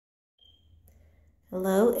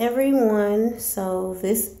Hello everyone. So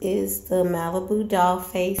this is the Malibu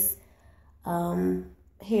Dollface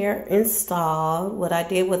hair installed. What I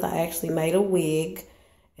did was I actually made a wig,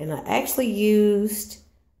 and I actually used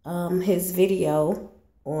his video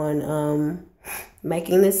on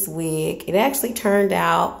making this wig. It actually turned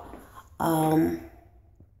out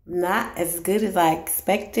not as good as I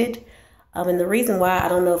expected. And the reason why, I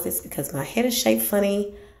don't know if it's because my head is shaped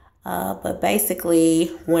funny, but basically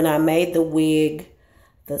when I made the wig,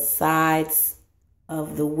 the sides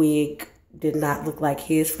of the wig did not look like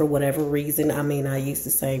his for whatever reason. I mean, I used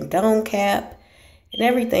the same dome cap and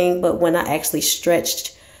everything, but when I actually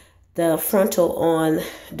stretched the frontal on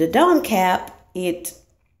the dome cap, I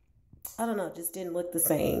don't know, just didn't look the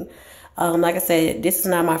same. Like I said, this is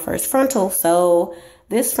not my first frontal, so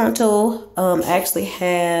this frontal actually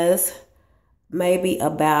has maybe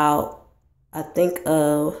about, I think,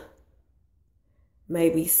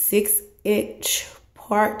 maybe 6-inch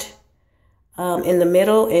part in the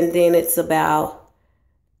middle, and then it's about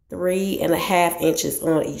 3.5 inches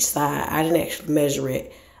on each side. I didn't actually measure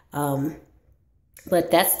it,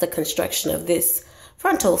 but that's the construction of this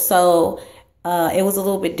frontal. So it was a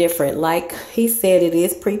little bit different. Like he said, it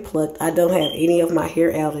is pre-plucked. I don't have any of my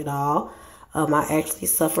hair out at all. I actually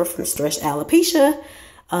suffer from stress alopecia,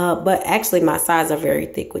 but actually my sides are very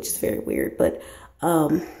thick, which is very weird. But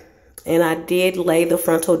and I did lay the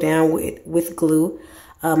frontal down with glue.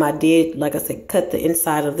 I did, like I said, cut the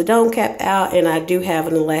inside of the dome cap out, and I do have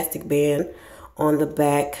an elastic band on the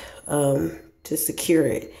back to secure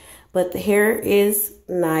it. But the hair is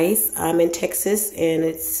nice. I'm in Texas, and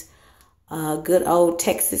it's good old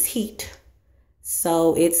Texas heat.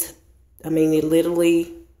 So it's, I mean, it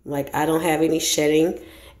literally, like, I don't have any shedding,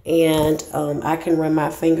 and I can run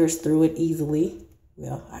my fingers through it easily.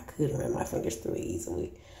 Well, I could run my fingers through it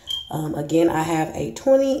easily. Again, I have a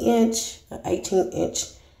 20-inch, an 18-inch,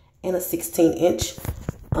 and a 16-inch.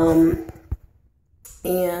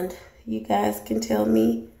 And you guys can tell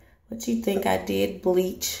me what you think. I did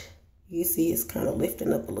bleach. You see it's kind of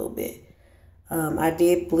lifting up a little bit. I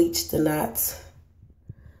did bleach the knots.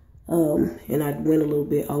 And I went a little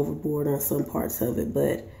bit overboard on some parts of it.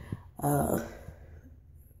 But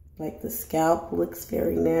like the scalp looks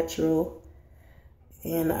very natural.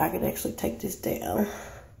 And I could actually take this down.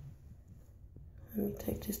 Let me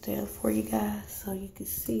take this down for you guys so you can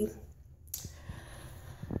see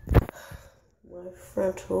my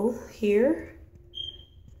frontal here.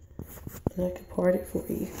 And I can part it for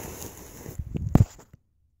you.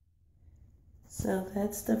 So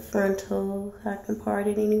that's the frontal. I can part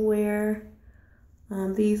it anywhere.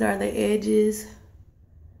 These are the edges.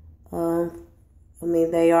 I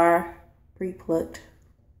mean, they are pre-plucked.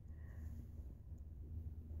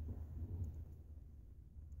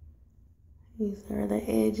 These are the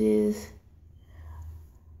edges.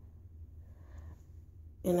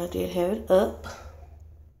 And I did have it up.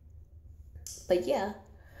 But yeah.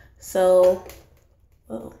 So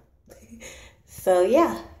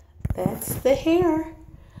yeah, that's the hair.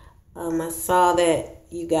 I saw that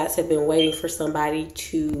you guys have been waiting for somebody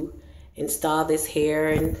to install this hair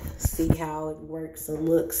and see how it works and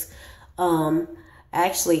looks.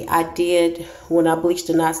 Actually, I did, when I bleached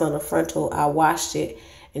the knots on the frontal, I washed it.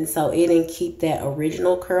 And so it didn't keep that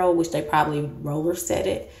original curl, which they probably roller set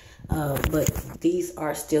it. But these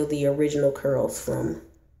are still the original curls from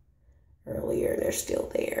earlier, and they're still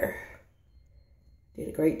there. Did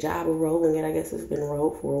a great job of rolling it. I guess it's been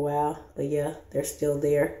rolled for a while. But yeah, they're still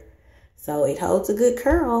there. So it holds a good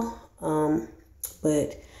curl.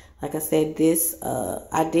 But like I said, this,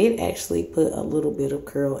 I did actually put a little bit of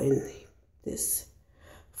curl in this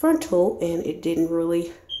frontal, and it didn't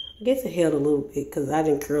really, I guess it held a little bit because I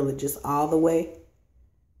didn't curl it just all the way.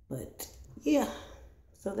 But yeah,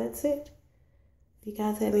 so that's it. If you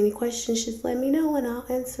guys have any questions, just let me know and I'll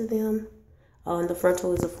answer them. Oh, and the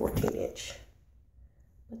frontal is a 14-inch.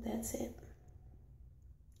 But that's it.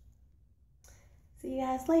 See you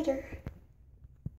guys later.